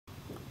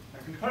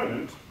a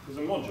component is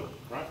a module,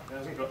 right? It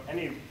hasn't got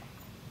any,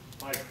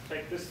 if I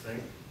take this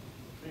thing,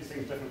 these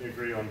things definitely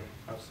agree on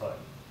outside.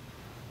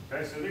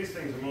 Okay, so these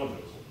things are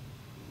modules.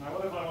 Now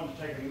what if I want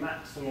to take a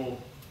maximal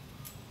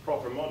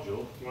proper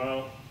module?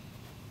 Well,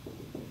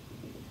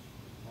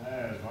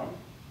 there's one.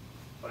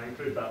 If I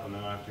include that one,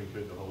 then I have to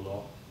include the whole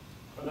lot.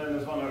 But then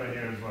there's one over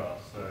here as well,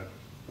 so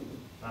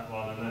that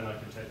one, and then I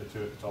can take the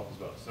two at the top as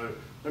well. So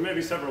there may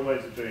be several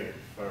ways of doing it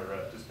for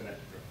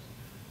disconnected graphs.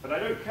 But I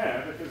don't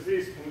care, because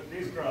these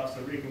graphs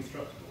are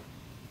reconstructible.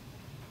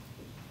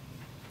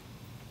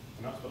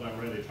 And that's what I'm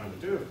really trying to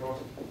do, of course.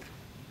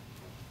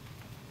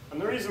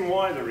 And the reason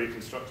why they're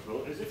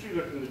reconstructible is if you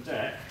look in the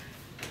deck,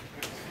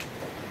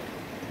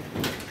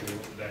 let's see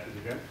what the deck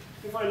is again.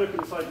 If I look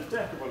inside the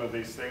deck of one of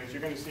these things,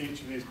 you're going to see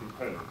each of these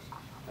components.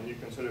 And you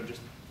can sort of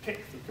just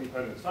pick the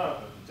components out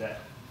of the deck,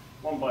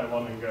 one by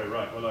one, and go,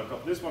 right, well, I've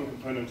got this one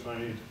component, and I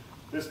need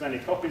this many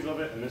copies of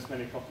it, and this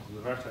many copies of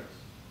the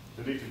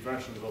vertex-deleted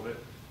versions of it.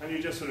 And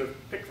you just sort of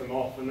pick them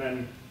off, and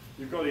then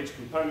you've got each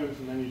component,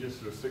 and then you just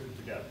sort of stick them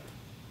together.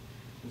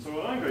 And so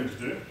what I'm going to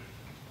do,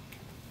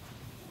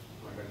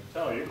 I'm going to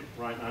tell you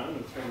right now, in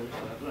the 3 minutes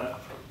I have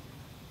left,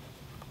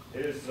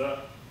 is,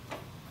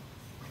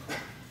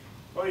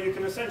 well, you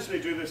can essentially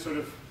do this sort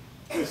of,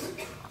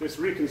 this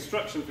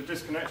reconstruction for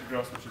disconnected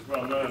graphs, which is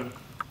well known,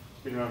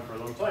 it's been around for a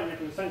long time. You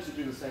can essentially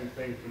do the same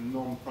thing for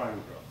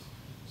non-prime graphs.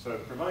 So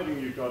providing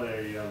you've got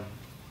a,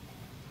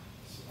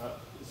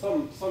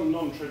 some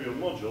non-trivial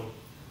module,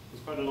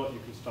 there's quite a lot you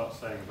can start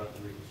saying about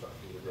the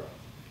reconstruction of the graph.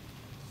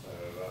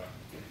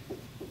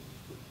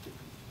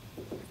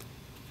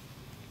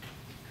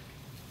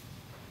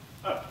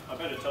 So, I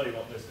better tell you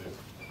what this is.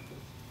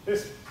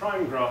 This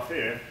prime graph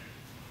here,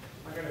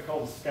 I'm going to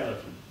call the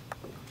skeleton.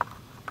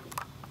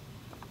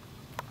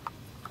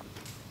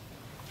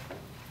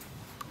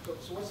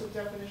 So what's the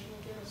definition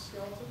again of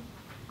skeleton?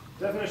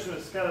 Definition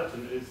of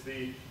skeleton is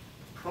the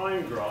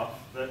prime graph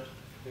that,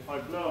 if I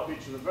blow up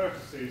each of the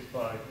vertices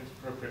by its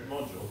appropriate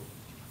module,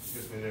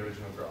 gives me the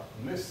original graph.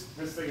 And this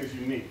thing is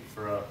unique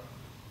for a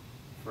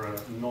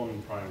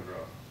non-prime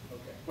graph.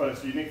 Okay. Well,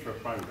 it's unique for a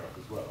prime graph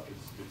as well,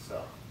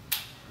 itself.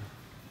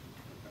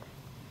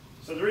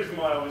 So the reason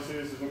why obviously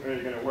this isn't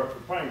really going to work for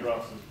prime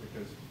graphs is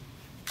because,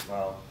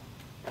 well,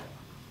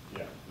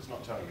 yeah, it's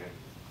not telling me.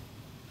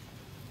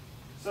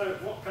 So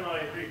what can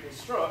I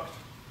reconstruct?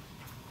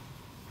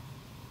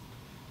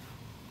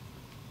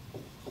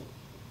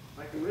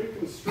 I can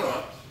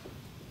reconstruct,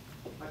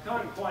 I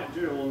can't quite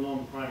do all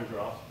non-prime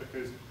graphs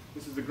because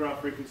this is the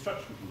graph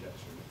reconstruction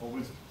conjecture. It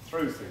always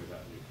throws things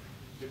at you,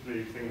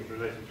 particularly things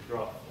related to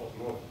graph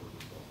automorphisms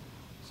and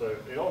so on.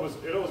 So it always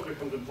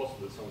becomes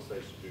impossible at some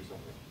stage to do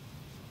something.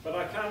 But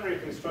I can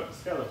reconstruct a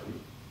skeleton.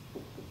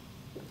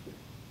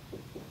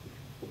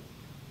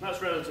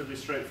 That's relatively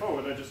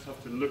straightforward. I just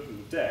have to look at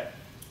the deck.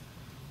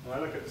 And I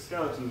look at the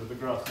skeletons of the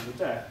graphs in the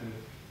deck, and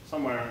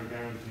somewhere I'm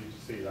guaranteed to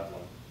see that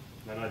one.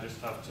 Then I just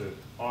have to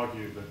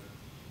argue that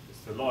it's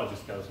the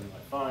largest skeleton I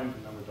find,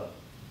 and then we're done.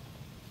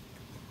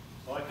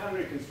 So I can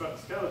reconstruct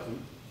a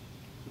skeleton,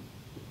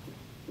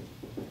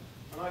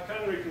 and I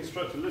can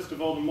reconstruct a list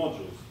of all the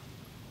modules.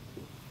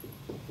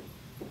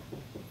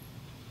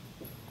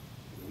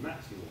 The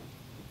maximal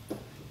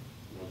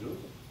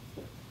modules.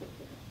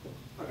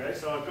 Okay,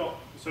 so I've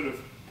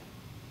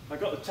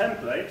got the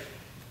template.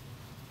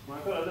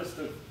 I've got a list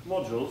of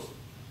modules,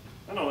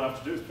 and all I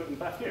have to do is put them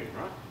back in,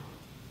 right?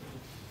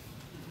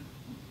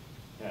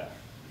 Yeah,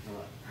 all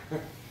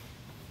right.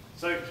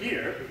 So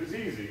here, it was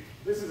easy.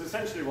 This is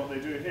essentially what they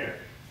do here.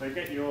 They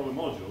get you all the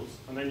modules,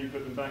 and then you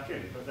put them back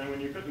in. But then when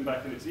you put them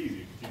back in, it's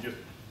easy, because you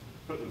just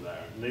put them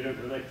there, and they don't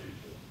relate to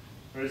each other.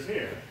 Whereas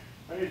here,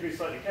 I need to be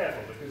slightly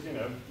careful, because, you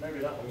know, maybe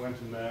that one went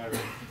in there, and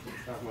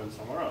that one went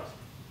somewhere else.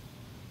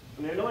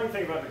 And the annoying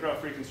thing about the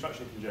graph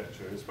reconstruction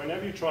conjecture is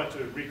whenever you try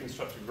to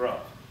reconstruct a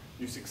graph,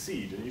 you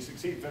succeed, and you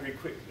succeed very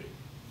quickly.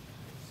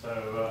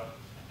 So,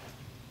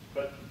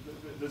 but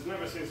there's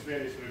never seems to be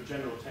any sort of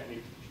general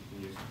technique that you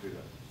can use to do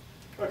that.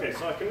 Okay,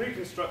 so I can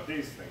reconstruct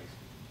these things.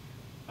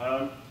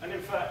 And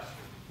in fact,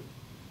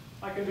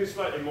 I can do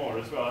slightly more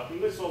as well. I can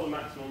list all the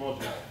maximal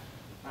modules.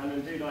 And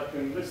indeed, I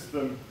can list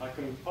them, I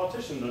can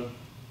partition them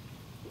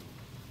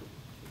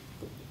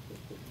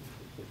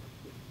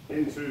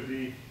into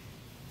the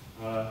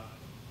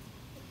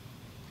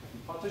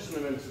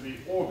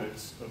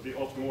orbits of the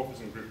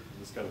automorphism group of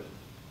the skeleton.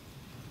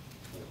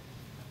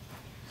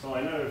 So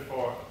I know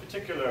for a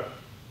particular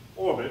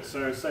orbit,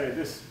 so say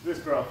this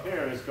graph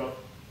here has got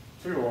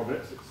 2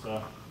 orbits.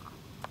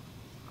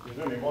 There's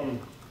only one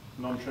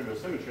non-trivial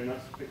symmetry, and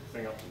that's to pick the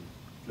thing up and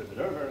flip it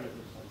over, and it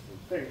looks like the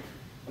same thing.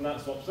 And that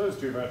swaps those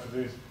 2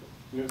 vertices,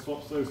 and it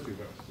swaps those 2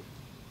 vertices.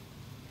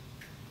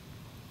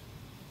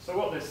 So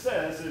what this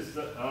says is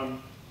that I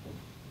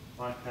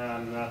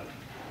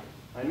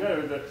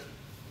know that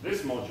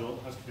this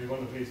module has to be one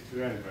of these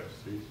 2 end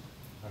vertices,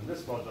 and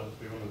this module has to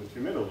be one of the 2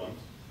 middle ones.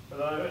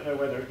 But I don't know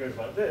whether it goes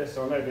like this,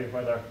 or maybe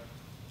whether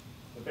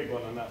the big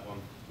one and that one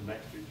are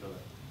next to each other.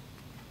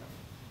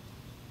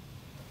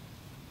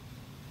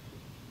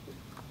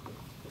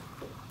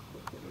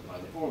 So by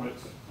the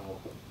orbits,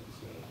 of the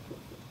skeleton.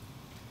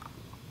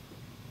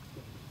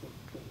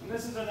 And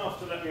this is enough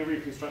to let me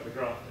reconstruct the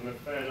graph in a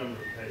fair number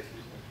of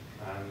cases.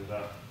 And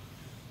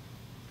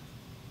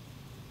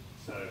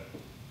so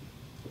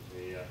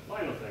the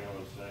final thing I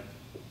want to say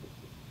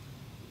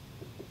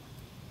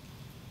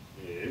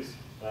is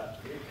that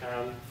we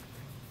can,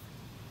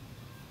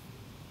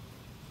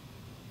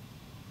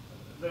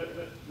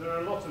 there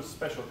are a lot of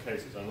special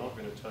cases. I'm not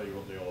going to tell you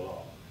what they all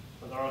are,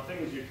 but there are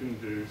things you can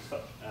do,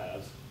 such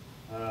as,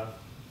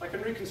 I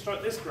can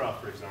reconstruct this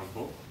graph, for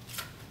example,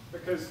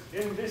 because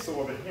in this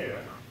orbit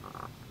here,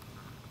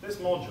 this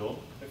module,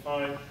 if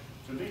I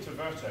delete a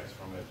vertex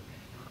from it,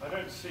 I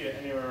don't see it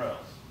anywhere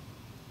else.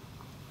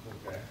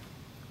 Okay.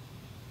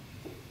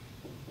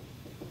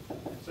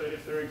 So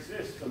if there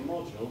exists a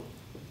module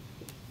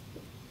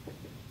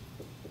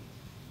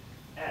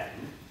n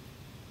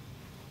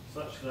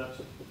such that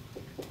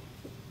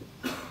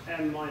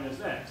n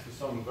minus x, the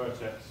sum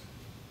vertex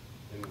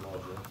in the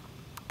module,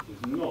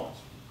 is not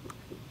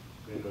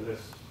in the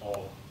list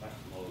of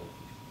model.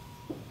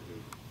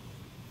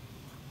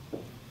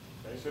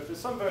 Okay, so if there's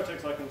some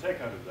vertex I can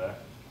take out of there,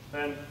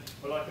 then,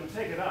 well, I can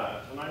take it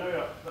out, and I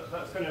know that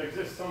that's going to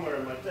exist somewhere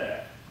in my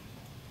deck,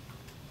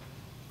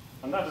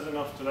 and that is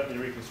enough to let me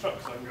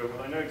reconstruct, so I can go,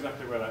 well, I know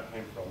exactly where that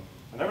came from,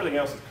 and everything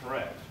else is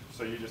correct,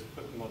 so you just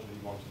put the module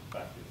you wanted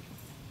back in.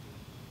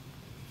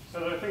 So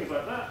there are things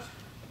like that.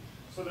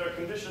 So there are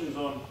conditions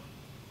on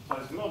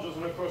size of modules,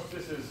 and of course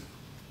this is,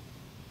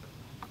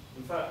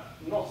 in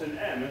fact, not in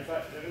M. In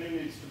fact, it only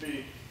needs to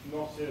be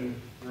not in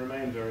the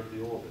remainder of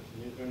the orbit.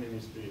 It only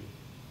needs to be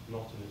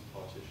not in its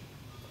partition.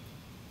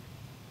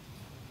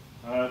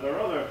 There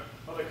are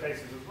other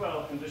cases as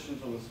well,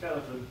 conditions on the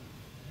skeleton.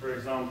 For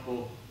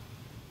example,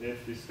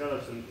 if the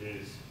skeleton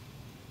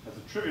has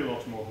a trivial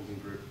automorphism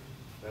group,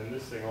 then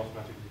this thing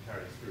automatically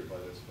carries through by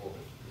this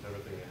orbit, because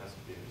everything it has to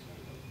be in its own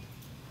orbit.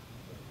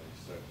 Okay,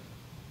 so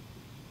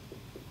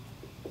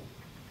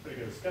we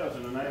give a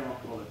skeleton a name, I'll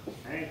call it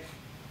A.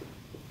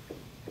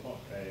 Plot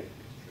A is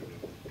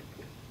trivial.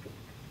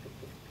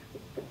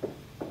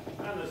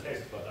 And there's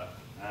cases like that.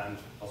 And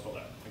I'll stop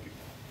there. Thank you.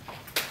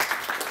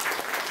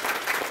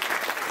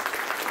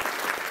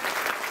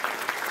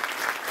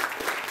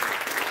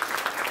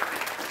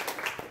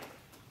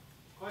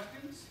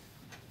 Questions?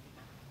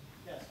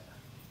 Yes.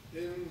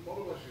 In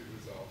Bonavash's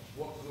result,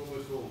 what does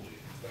almost all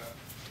mean? Is that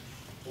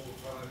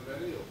probability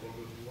many or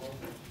probability one?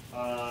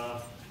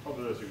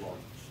 Probability one.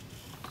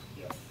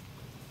 Yeah.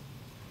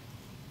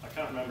 I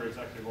can't remember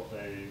exactly what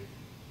they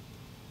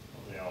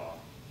are.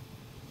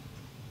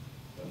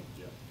 But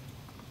yeah.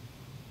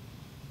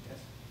 Yes.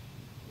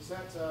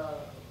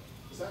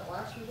 Is that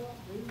last result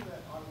maybe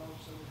that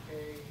automorphism K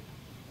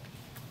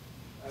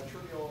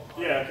trivial?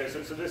 Yeah. Okay. So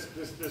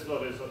this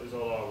lot is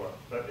all our work,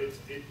 but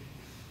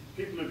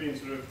people have been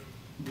sort of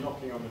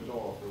knocking on the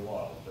door for a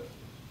while, but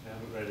they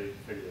haven't really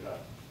figured it out.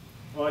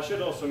 Well, I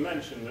should also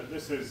mention that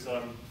this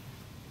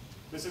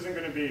isn't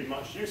going to be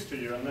much use to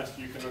you unless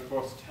you can, of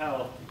course,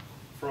 tell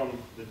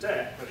from the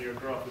deck whether your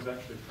graph is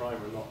actually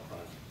prime or not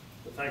prime.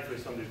 But thankfully,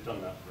 somebody's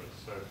done that for us.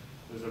 So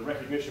there's a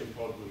recognition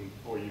problem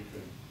before you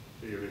can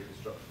do your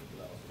reconstruction for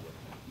that also work.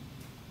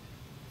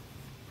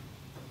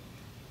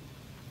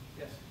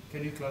 Yes.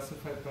 Can you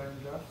classify prime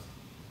graphs?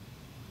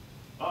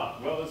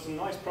 Well, there's some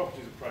nice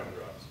properties of prime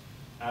graphs.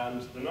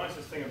 And the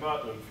nicest thing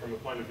about them from a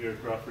point of view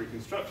of graph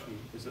reconstruction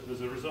is that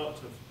there's a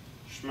result of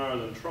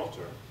Schmerl and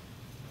Trotter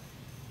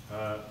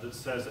that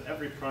says that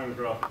every prime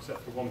graph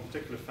except for one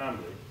particular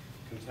family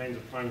contains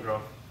a prime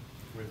graph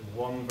with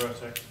one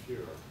vertex fewer.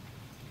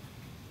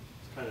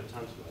 It's kind of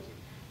tantalizing.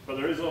 But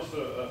there is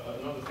also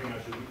another thing I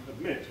should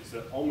admit, is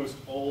that almost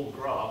all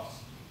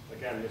graphs,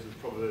 again, this is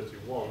probability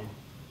one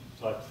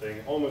type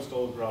thing, almost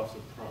all graphs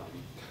are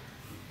prime.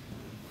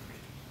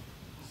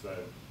 So,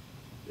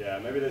 yeah,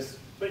 maybe this,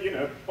 but you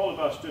know,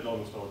 Bolabach did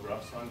almost all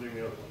graphs, so I'm doing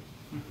the other ones.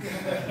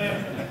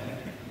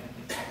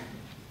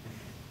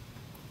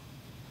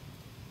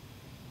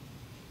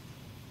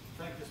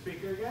 Thank the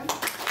speaker again.